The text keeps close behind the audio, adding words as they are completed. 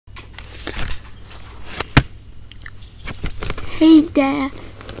Hey Dad.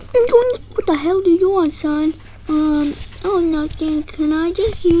 What the hell do you want, son? Oh nothing. Can I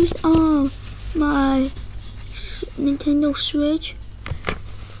just use my Nintendo Switch?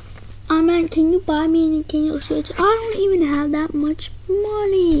 I meant, can you buy me a Nintendo Switch? I don't even have that much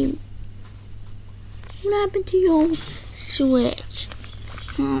money. What happened to your Switch?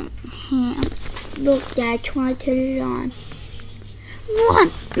 Look, Dad, try to turn it on.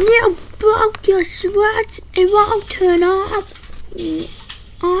 What? You broke your Switch? It won't turn off.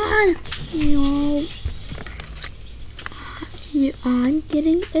 On. No. I'm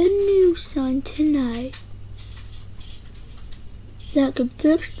getting a new son tonight that can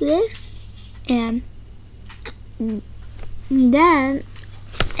fix this, and then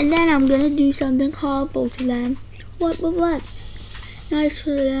I'm gonna do something horrible to them. What? Nice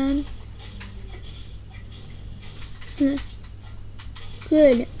for them. Good.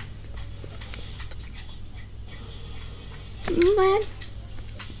 Okay.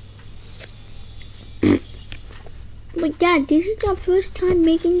 But Dad, this is our first time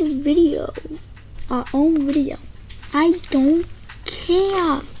making the video, our own video. I don't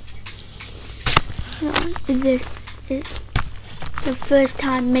care. This is the first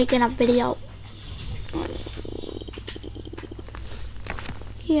time making a video.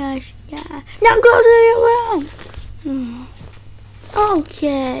 Yes, yeah. Now go to your room.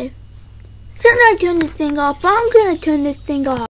 Okay. Since I turned this thing off, I'm gonna turn this thing off.